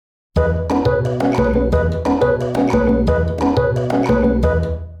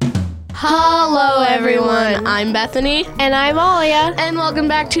I'm Bethany. And I'm Alia. And welcome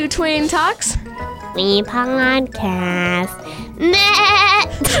back to Twain Talks. We podcast.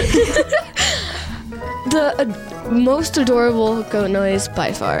 The most adorable goat noise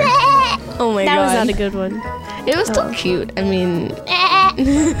by far. Oh my god. That was not a good one. It was still cute. I mean, Yeah.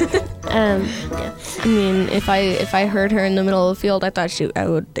 I mean, if I heard her in the middle of the field, I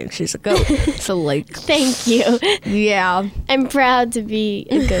would think she's a goat. So like, Thank you. yeah. I'm proud to be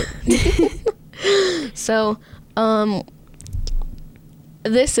a goat. So,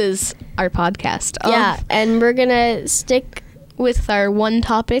 this is our podcast. Yeah, and we're gonna stick. With our one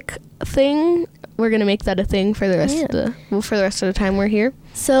topic thing. We're gonna make that a thing for the rest of the time we're here.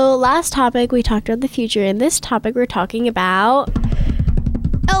 So last topic we talked about the future, and this topic we're talking about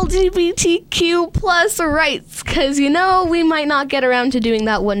LGBTQ plus rights, because we might not get around to doing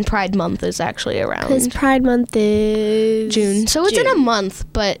that when Pride Month is actually around. because Pride Month is June, so it's in a month,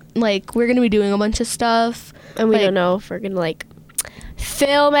 but like we're gonna be doing a bunch of stuff, and we like- don't know if we're gonna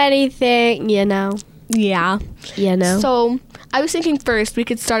film anything. Yeah. So So I was thinking first we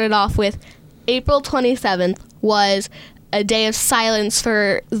could start it off with April 27th was a day of silence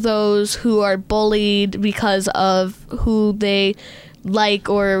for those who are bullied because of who they like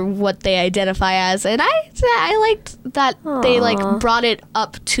or what they identify as, and I liked that they Aw. brought it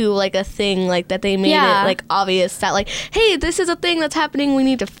up to a thing, that they made it obvious that hey, this is a thing that's happening, we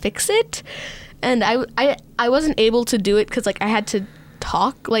need to fix it. And I wasn't able to do it because I had to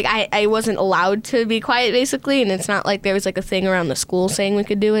talk, I wasn't allowed to be quiet basically, and it's not like there was a thing around the school saying we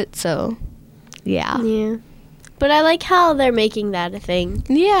could do it, so yeah, but I like how they're making that a thing.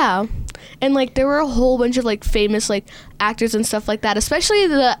 Yeah. And there were a whole bunch of famous actors and stuff like that, especially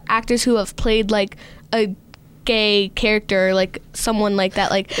the actors who have played a gay character, someone like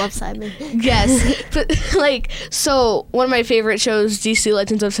that, Love Simon. yes. But so one of my favorite shows, DC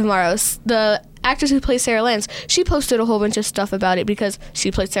Legends of Tomorrow, the actress who plays Sarah Lance, she posted a whole bunch of stuff about it because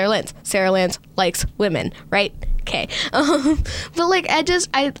she plays Sarah Lance. Sarah Lance likes women, right? Okay. But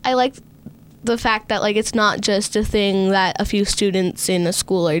I like the fact that it's not just a thing that a few students in a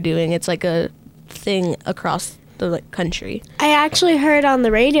school are doing. It's a thing across the country. I actually heard on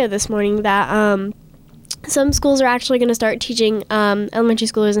the radio this morning that some schools are actually going to start teaching elementary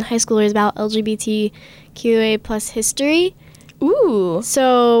schoolers and high schoolers about LGBTQA plus history. Ooh.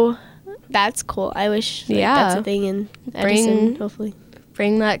 So that's cool. I wish that's Yeah. a thing in Edison, hopefully.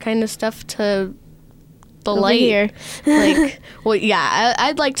 Bring that kind of stuff to the Over light. here.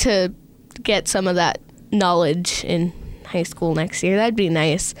 I'd like to get some of that knowledge in high school next year. That'd be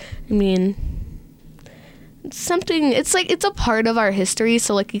nice. I mean, it's something, it's a part of our history,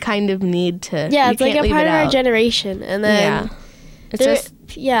 so you kind of need to. Yeah, you it's can't a leave part it of our out. generation. And then It's just,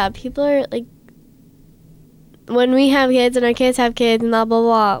 people are when we have kids and our kids have kids and blah blah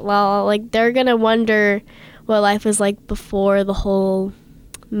blah, well, they're gonna wonder what life was like before the whole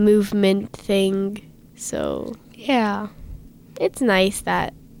movement thing. So yeah. it's nice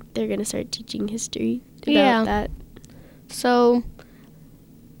that they're gonna start teaching history about Yeah. that. So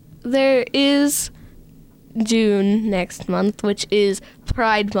there is June next month, which is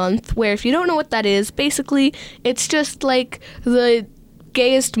Pride Month, where if you don't know what that is, basically it's just the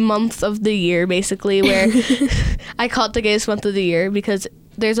gayest month of the year, basically, where I call it the gayest month of the year because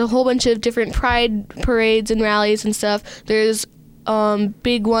there's a whole bunch of different pride parades and rallies and stuff. There's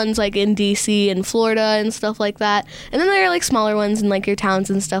big ones in DC and Florida and stuff like that, and then there are smaller ones in your towns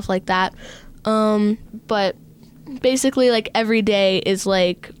and stuff like that. But basically every day is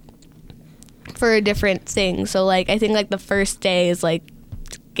for a different thing. So I think the first day is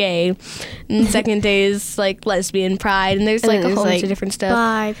gay, and the second day is lesbian pride, and there's a whole bunch of different stuff.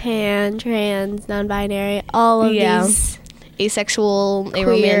 Bi, pan, trans, non-binary, all of these. Asexual, Queer.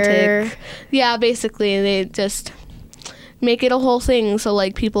 aromantic. Yeah, basically they just make it a whole thing so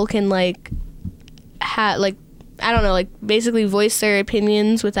people can I don't know, basically voice their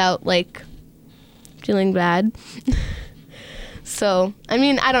opinions without feeling bad. So, I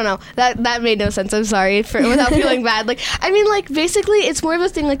mean, I don't know. That made no sense. I'm sorry without feeling bad. Basically it's more of a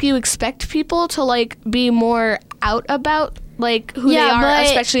thing you expect people to be more out about who they are,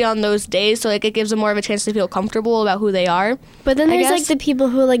 especially on those days. So it gives them more of a chance to feel comfortable about who they are. But then I there's guess. the people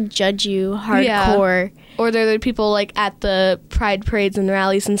who judge you hardcore. Or they're the people at the pride parades and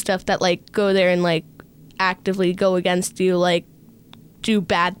rallies and stuff that go there and actively go against you, do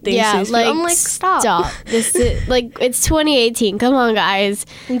bad things. Yeah, to you. I'm stop. This is, it's 2018. Come on, guys.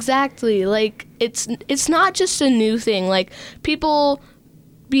 Exactly. It's not just a new thing. People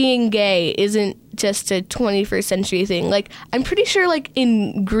being gay isn't just a 21st century thing. Like, I'm pretty sure, like,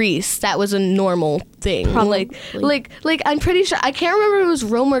 in Greece, that was a normal thing. Probably. Like, I'm pretty sure, I can't remember if it was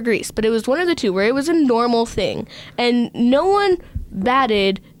Rome or Greece, but it was one of the two where it was a normal thing. And no one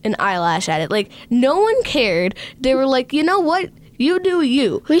batted an eyelash at it. Like, no one cared. They were like, you know what? You do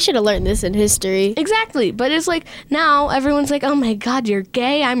you. We should have learned this in history. Exactly. But it's like, now everyone's like, oh my God, you're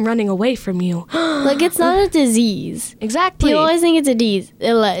gay. I'm running away from you. Like, it's not a disease. Exactly. People always think it's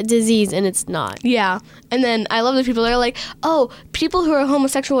a disease, and it's not. Yeah. And then I love the people that are like, oh, people who are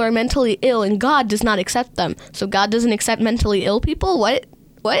homosexual are mentally ill and God does not accept them. So God doesn't accept mentally ill people? What?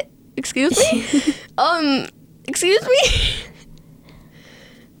 Excuse me? Excuse me?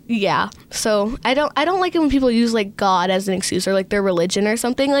 Yeah. So I don't like it when people use like God as an excuse or like their religion or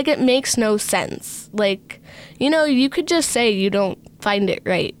something. Like, it makes no sense. Like, you know, you could just say you don't find it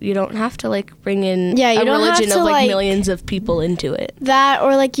right. You don't have to like bring in you a don't religion have to, of like like, millions of people into it. That,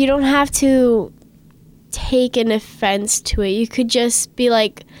 or like, you don't have to take an offense to it. You could just be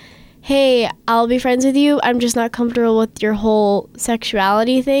like, hey, I'll be friends with you. I'm just not comfortable with your whole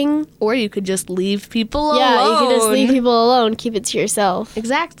sexuality thing. Or you could just leave people alone. Yeah, you could just leave people alone. Keep it to yourself.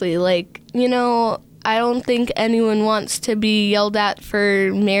 Exactly. Like, you know, I don't think anyone wants to be yelled at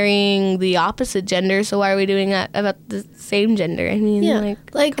for marrying the opposite gender, so why are we doing that about the same gender? I mean, Yeah,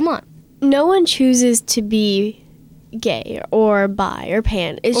 like, come on. No one chooses to be gay or bi or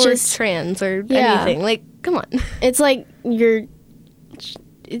pan. It's or just trans or Yeah. anything. Like, come on. It's like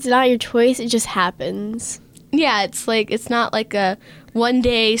it's not your choice, it just happens. Yeah, it's like, it's not like a one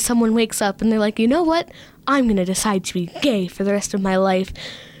day someone wakes up and they're like, you know what? I'm going to decide to be gay for the rest of my life.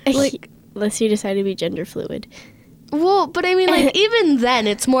 Like, Unless you decide to be gender fluid. well, but I mean, like, even then,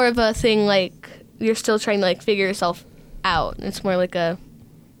 it's more of a thing, like, you're still trying to, like, figure yourself out. It's more like a,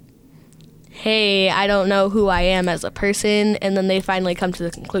 hey, I don't know who I am as a person, and then they finally come to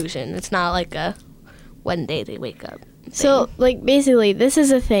the conclusion. It's not like a one day they wake up thing. So, like, basically, this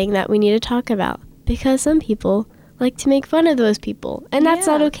is a thing that we need to talk about because some people like to make fun of those people, and that's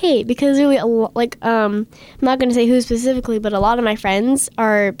not Yeah. okay because really, I'm not going to say who specifically, but a lot of my friends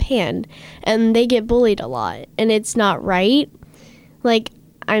are pan, and they get bullied a lot, and it's not right. Like,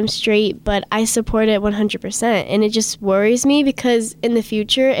 I'm straight, but I support it 100%, and it just worries me because in the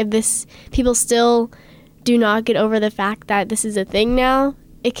future, if people still do not get over the fact that this is a thing now,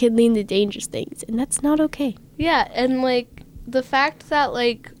 it could lead to dangerous things, and that's not okay. Yeah, and, like, the fact that,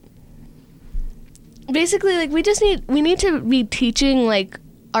 like, basically, like, we need to be teaching, like,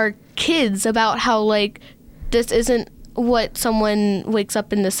 our kids about how, like, this isn't what someone wakes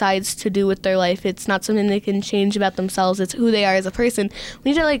up and decides to do with their life. It's not something they can change about themselves. It's who they are as a person.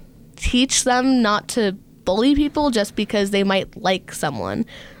 We need to, like, teach them not to bully people just because they might like someone.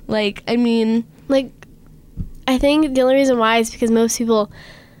 Like, I mean, Like, I think the only reason why is because most people,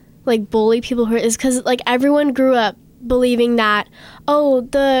 like, bully people who is because, like, everyone grew up believing that, oh,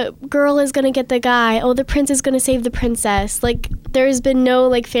 the girl is going to get the guy, oh, the prince is going to save the princess. Like, there's been no,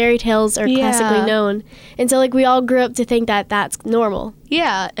 like, fairy tales are Yeah. classically known. And so, like, we all grew up to think that that's normal.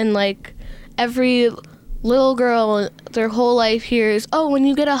 yeah, and, like, every little girl, their whole life hears, oh, when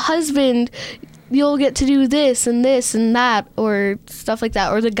you get a husband, you'll get to do this and this and that, or stuff like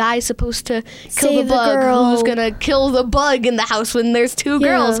that. Or the guy's supposed to kill Save the the bug. girl. Who's gonna kill the bug in the house when there's two Yeah.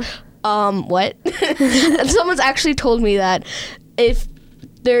 girls? What? And someone's actually told me that if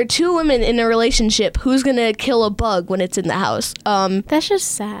there are two women in a relationship, who's gonna kill a bug when it's in the house? That's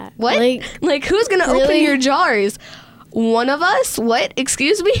just sad. What? Like who's gonna open really? your jars? One of us? What?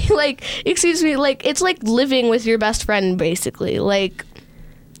 Excuse me? Excuse me. Like, it's like living with your best friend, basically.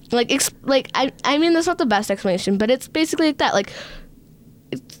 I mean, that's not the best explanation, but it's basically like that. Like,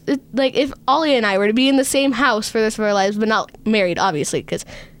 like if Ollie and I were to be in the same house for the rest of our lives, but not married, obviously, because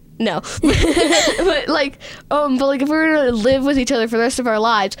no. but if we were to live with each other for the rest of our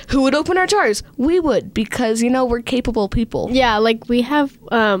lives, who would open our jars? We would, because, you know, we're capable people. Yeah, like, we have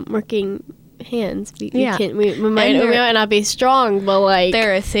working hands. We might not be strong, but, like,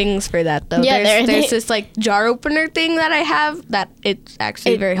 There are things for that, though. Yeah, there's this, like, jar opener thing that I have that it's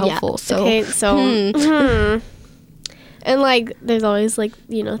actually very helpful. Yeah. So, Okay, so and, like, there's always, like,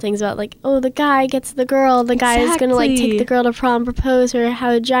 you know, things about, like, oh, the guy gets the girl, the guy is gonna, like, take the girl to prom, propose her,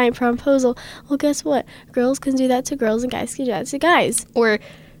 have a giant promposal. Well, guess what? Girls can do that to girls, and guys can do that to guys. or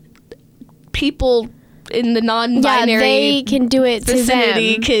people in the non-binary Yeah, they can do it to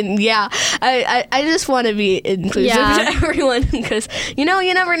vicinity them. can. Yeah, I just want to be inclusive Yeah. to everyone because, you know,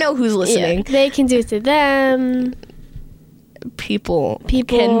 you never know who's Yeah, listening. they can do it to them. People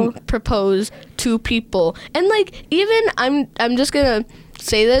People. can propose to people, and, like, even I'm just gonna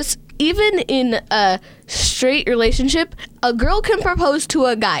say this, even in a straight relationship, a girl can propose to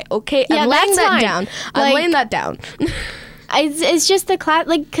a guy. Okay, Yeah, I'm laying that's that fine. down. I'm Like- laying that down. It's just the class,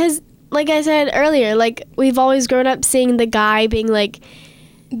 like, because, like I said earlier, like, we've always grown up seeing the guy being, like,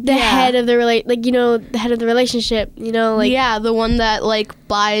 the head of the the head of the relationship, like, yeah, the one that like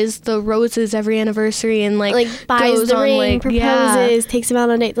buys the roses every anniversary and like buys goes the on, ring, like, proposes, yeah. takes him out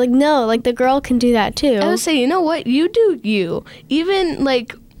on dates. Like, no, like, the girl can do that too. I would say, you know what? You do you. Even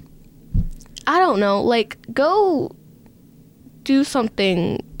like, I don't know, like go do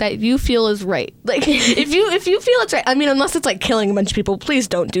something that you feel is right. Like if you feel it's right. I mean, unless it's like killing a bunch of people, please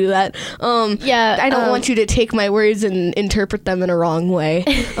don't do that. Yeah, I don't want you to take my words and interpret them in a wrong way.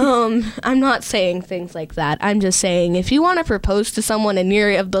 I'm not saying things like that. I'm just saying if you want to propose to someone and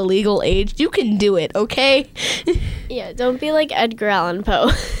you're of the legal age, you can do it, okay? Yeah, don't be like Edgar Allan Poe.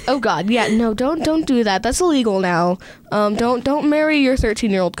 Oh God, yeah, no, don't do that. That's illegal now. Don't marry your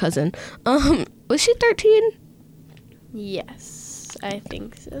 13-year-old cousin. Was she 13? Yes, I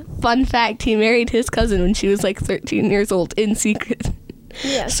think so. Fun fact, he married his cousin when she was like 13 years old in secret.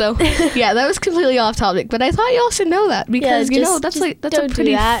 Yeah. So, yeah, that was completely off topic, but I thought y'all should know that because that's a don't do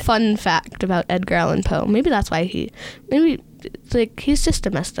pretty that. fun fact about Edgar Allan Poe. Maybe that's why he's just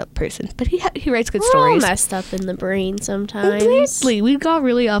a messed up person, but he writes good We're stories. all messed up in the brain sometimes. Exactly. We got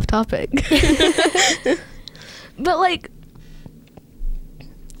really off topic. But like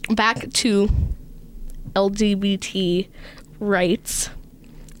back to LGBT rights.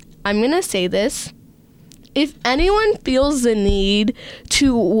 I'm going to say this. If anyone feels the need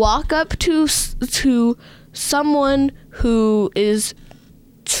to walk up to someone who is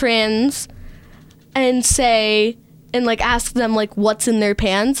trans and say and like ask them like what's in their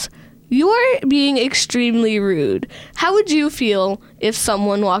pants, you are being extremely rude. How would you feel if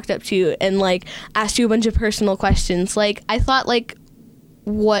someone walked up to you and like asked you a bunch of personal questions? Like I thought like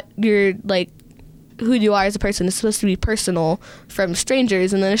what you're like who you are as a person is supposed to be personal from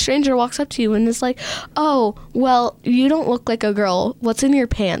strangers, and then a stranger walks up to you and is like, oh, well, you don't look like a girl, what's in your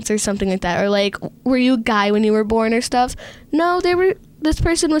pants, or something like that, or like, were you a guy when you were born, or stuff. No, this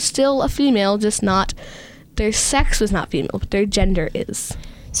person was still a female, just not, their sex was not female, but their gender is.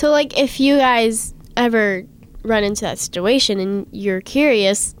 So, like, if you guys ever run into that situation and you're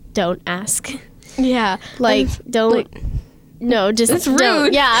curious, don't ask. Yeah. Like, don't. Like, no, just it's don't.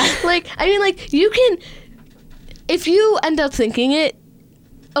 rude. Yeah. Like, I mean, like, you can, if you end up thinking it,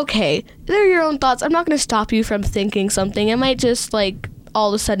 okay, they're your own thoughts. I'm not going to stop you from thinking something. It might just, like, all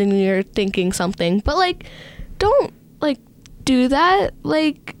of a sudden you're thinking something. But, like, don't, like, do that.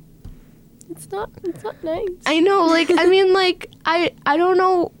 Like, It's not nice. I know, like, I mean, like, I don't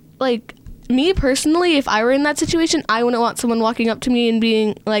know, like, me personally, if I were in that situation, I wouldn't want someone walking up to me and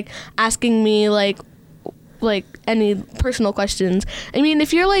being, like, asking me, like any personal questions. I mean,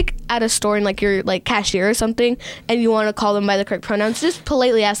 if you're like at a store and like you're like cashier or something and you want to call them by the correct pronouns, just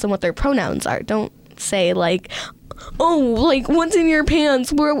politely ask them what their pronouns are. Don't say like, oh, like what's in your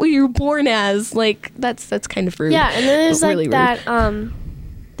pants? Where were you born as? Like that's kind of rude. Yeah, and then there's Really like that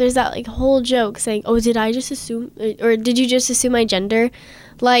there's that like whole joke saying, oh, did I just assume, or did you just assume my gender?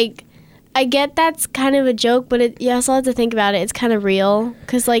 Like, I get that's kind of a joke, but you also have to think about it. It's kind of real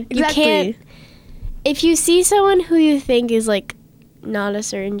because like Exactly. you can't. If you see someone who you think is like not a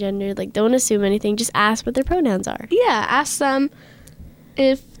certain gender, like don't assume anything. Just ask what their pronouns are. Yeah, ask them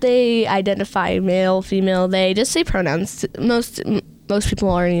if they identify male, female. They just say pronouns. Most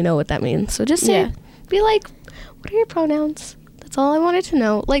people already know what that means. So just say, be like, what are your pronouns? That's all I wanted to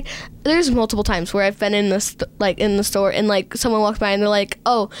know. Like, there's multiple times where I've been in in the store and like someone walks by and they're like,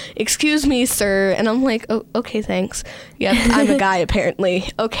 oh, excuse me, sir, and I'm like, oh, okay, thanks. Yep, I'm a guy apparently.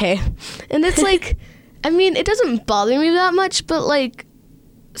 Okay, and it's like, I mean, it doesn't bother me that much, but like,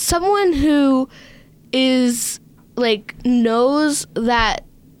 someone who is like knows that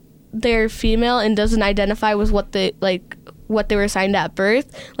they're female and doesn't identify with what they were assigned at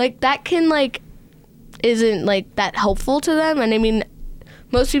birth, like that can like isn't like that helpful to them. And I mean,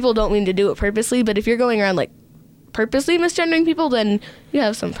 most people don't mean to do it purposely, but if you're going around like purposely misgendering people, then you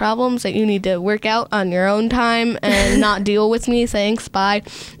have some problems that you need to work out on your own time and not deal with me. Thanks, bye.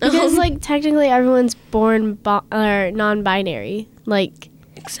 Because like technically everyone's born or non-binary, like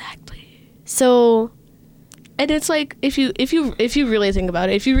Exactly. so. And it's like if you really think about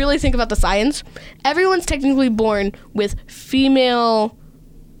it, if you really think about the science, everyone's technically born with female.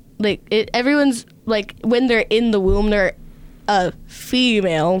 Everyone's like when they're in the womb, they're a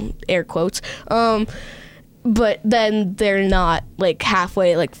female, air quotes. But then they're not like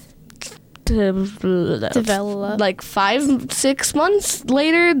halfway like Develop. like 5-6 months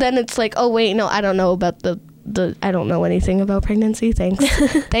later. Then it's like, oh wait, no, I don't know about the I don't know anything about pregnancy. Thanks.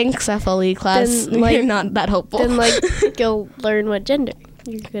 Thanks, FLE class. Then, like, you're not that helpful. Then, like, you'll learn what gender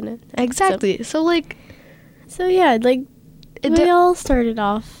you're gonna. Exactly. So like. So yeah, like, we all started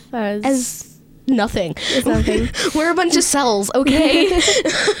off as nothing. As nothing. We're a bunch of cells, okay?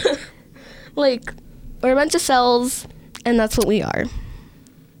 Like, we're a bunch of cells, and that's what we are.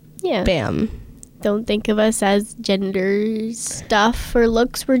 Yeah. Bam. Don't think of us as gender stuff or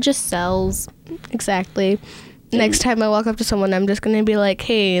looks. We're just cells. Exactly. Next time I walk up to someone, I'm just going to be like,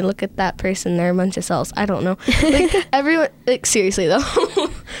 hey, look at that person. They're a bunch of cells. I don't know. Like, everyone, like, seriously, though.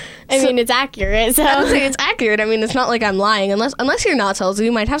 I mean, it's accurate. So. I would say it's accurate. I mean, it's not like I'm lying. Unless you're not cells,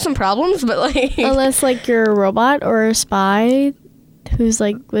 you might have some problems, but, like... Unless, like, you're a robot or a spy who's,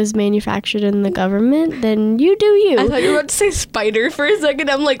 like, was manufactured in the government, then you do you. I thought you were about to say spider for a second.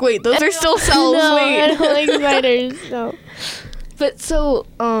 I'm like, wait, those are still cells. No, wait. I don't like spiders. No. But so,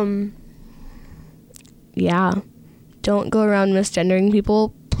 yeah. Don't go around misgendering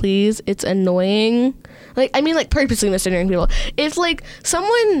people, please. It's annoying. Like, I mean, like, purposely misgendering people. If, like,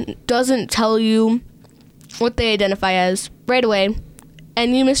 someone doesn't tell you what they identify as right away,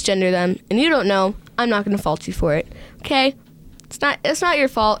 and you misgender them, and you don't know, I'm not going to fault you for it. Okay? It's not your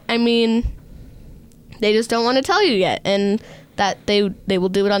fault. I mean, they just don't want to tell you yet, and that they will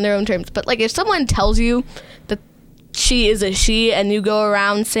do it on their own terms. But, like, if someone tells you that she is a she, and you go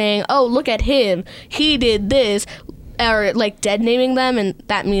around saying, oh, look at him, he did this, or, like, dead naming them, and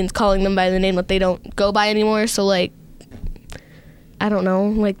that means calling them by the name that they don't go by anymore. So, like, I don't know,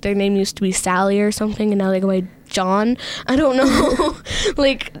 like, their name used to be Sally or something, and now they go by John. I don't know.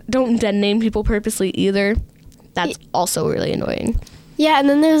 Like, don't dead name people purposely either. That's also really annoying. Yeah, and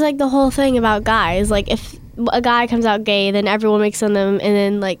then there's, like, the whole thing about guys. Like, if a guy comes out gay, then everyone makes fun of them, and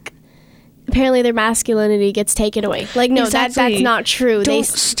then, like, apparently their masculinity gets taken away. Like, no, exactly. that's not true. Don't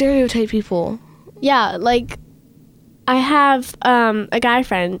stereotype people. Yeah, like, I have a guy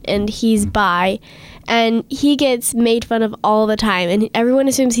friend, and he's bi, and he gets made fun of all the time, and everyone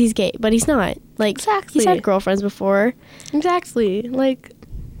assumes he's gay, but he's not. Like, exactly. He's had girlfriends before. Exactly. Like,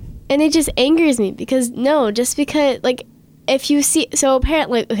 and it just angers me because, no, just because, like, if you see, so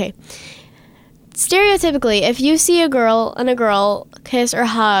apparently, okay, stereotypically, if you see a girl and a girl kiss or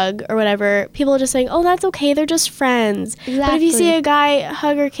hug or whatever, people are just saying, oh, that's okay, they're just friends. Exactly. But if you see a guy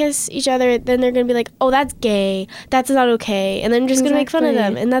hug or kiss each other, then they're going to be like, oh, that's gay, that's not okay, and then just going to make fun of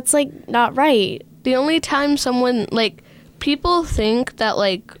them, and that's, like, not right. The only time someone, like, people think that,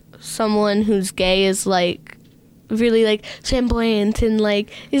 like, someone who's gay is, like, really, like, flamboyant and,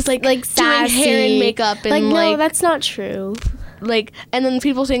 like, is, like sassy. Doing hair and makeup and, like... no, that's not true. Like, and then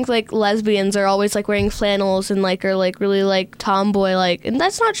people think, like, lesbians are always, like, wearing flannels and, like, are, like, really, like, tomboy, like, and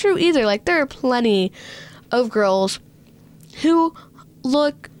that's not true either. Like, there are plenty of girls who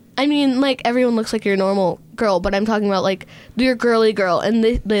look, I mean, like, everyone looks like your normal girl, but I'm talking about, like, your girly girl, and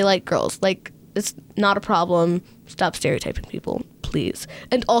they like girls. Like, it's not a problem. Stop stereotyping people, please.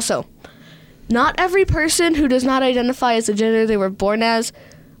 And also, not every person who does not identify as the gender they were born as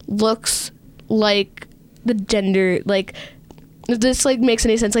looks like the gender, like, this, like, makes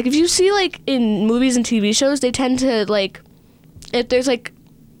any sense. Like, if you see, like, in movies and TV shows, they tend to, like, if there's, like,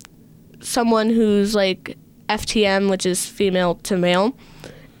 someone who's, like, FTM, which is female to male,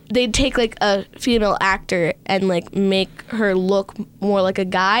 they'd take, like, a female actor and, like, make her look more like a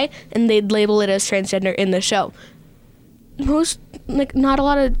guy, and they'd label it as transgender in the show. Most, like, not a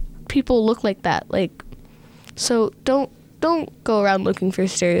lot of people look like that. Like, so don't go around looking for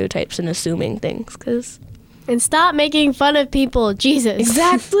stereotypes and assuming things, because... And stop making fun of people, Jesus.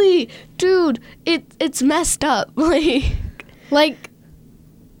 Exactly. Dude, it's messed up. Like,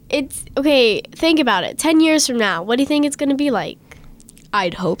 it's, okay, think about it. 10 years from now, what do you think it's going to be like?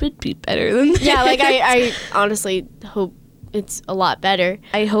 I'd hope it'd be better than this. Yeah, like, I honestly hope it's a lot better.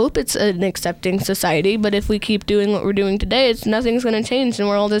 I hope it's an accepting society, but if we keep doing what we're doing today, nothing's going to change, and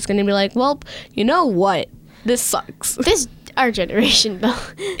we're all just going to be like, well, you know what? This sucks. Our generation, though.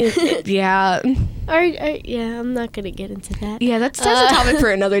 Yeah. Yeah, I'm not going to get into that. Yeah, that's a topic for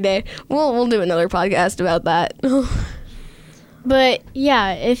another day. We'll do another podcast about that. But,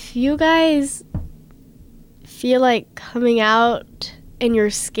 yeah, if you guys feel like coming out and you're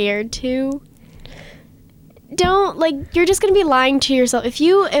scared to, don't, like, you're just going to be lying to yourself. If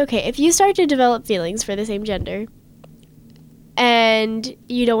you start to develop feelings for the same gender and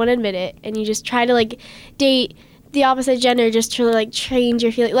you don't want to admit it and you just try to, like, date the opposite gender just to, like, change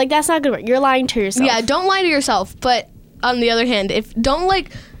your feelings, like, that's not gonna work. You're lying to yourself. Yeah, don't lie to yourself. But on the other hand,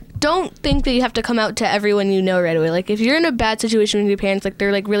 don't think that you have to come out to everyone you know right away. Like, if you're in a bad situation with your parents, like,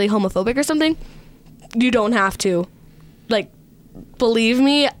 they're, like, really homophobic or something, you don't have to. Like, believe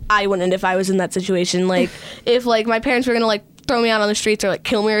me, I wouldn't if I was in that situation. Like, if like my parents were gonna like throw me out on the streets or like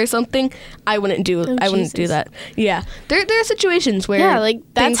kill me or something, I wouldn't do that. Yeah, there are situations where like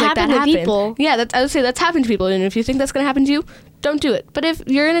that's things like that happened to happen. people. Yeah, I would say that's happened to people, and if you think that's gonna happen to you, don't do it. But if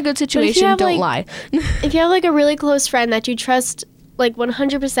you're in a good situation, don't lie. If you have like a really close friend that you trust like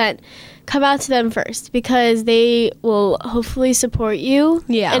 100%, come out to them first, because they will hopefully support you.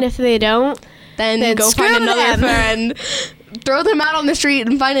 Yeah. And if they don't, then go find another friend. Throw them out on the street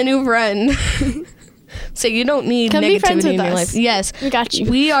and find a new friend. So you don't need negativity in your life. Yes. We got you.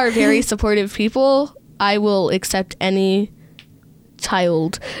 We are very supportive people. I will accept any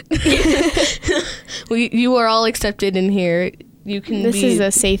child. You are all accepted in here. You can This is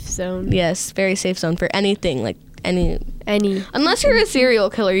a safe zone. Yes, very safe zone for anything, like any. Unless you're a serial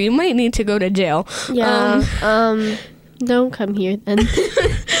killer, you might need to go to jail. Yeah. Don't come here then.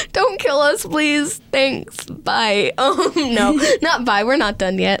 Don't kill us, please. Thanks. Bye. No, not bye. We're not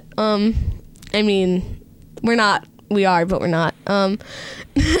done yet. I mean, we're not. We are, but we're not.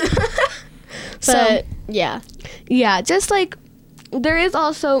 So yeah. Just like there is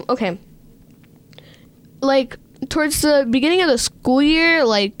also like towards the beginning of the school year,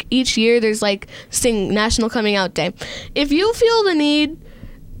 like each year there's like National Coming Out Day. If you feel the need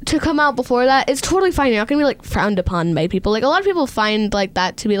to come out before that, it's totally fine. You're not gonna be like frowned upon by people. Like a lot of people find like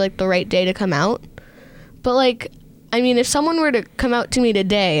that to be like the right day to come out. But like, I mean, if someone were to come out to me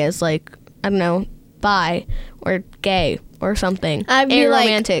today as like, I don't know, bi or gay or something, I'd be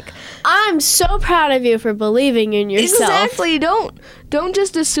aromantic, like, I'm so proud of you for believing in yourself. Exactly. Don't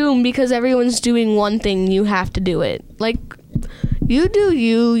just assume because everyone's doing one thing you have to do it. Like, you do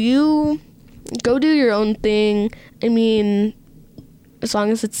you go do your own thing. I mean, as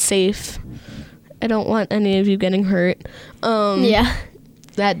long as it's safe. I don't want any of you getting hurt. Yeah.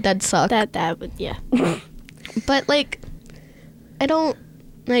 That'd suck. That would, yeah. But like, I don't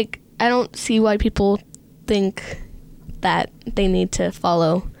see why people think that they need to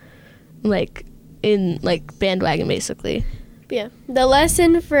follow like in like bandwagon basically. Yeah. The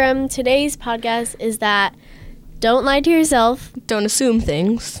lesson from today's podcast is that don't lie to yourself. Don't assume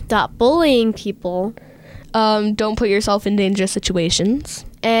things. Stop bullying people. Don't put yourself in dangerous situations.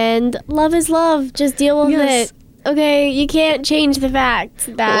 And love is love. Just deal with Yes. it. Okay, you can't change the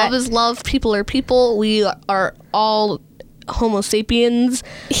fact that Love is love. People are people. We are all Homo sapiens.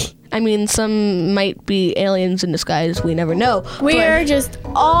 I mean, some might be aliens in disguise. We never know. we are just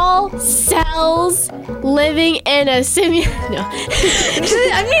all cells living in a simulation. No.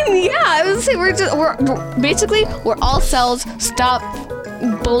 I mean, yeah. I would say we're basically all cells. Stop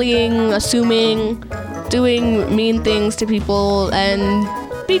bullying, assuming, doing mean things to people, and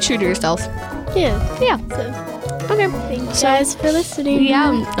be true to yourself. Yeah. Yeah. Okay. Thank you guys for listening.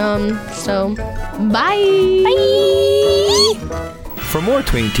 Yeah. So, bye. Bye. For more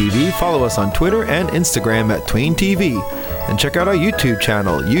Twain TV, follow us on Twitter and Instagram at Twain TV. And check out our YouTube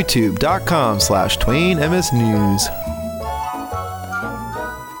channel, youtube.com/TwainMSNews.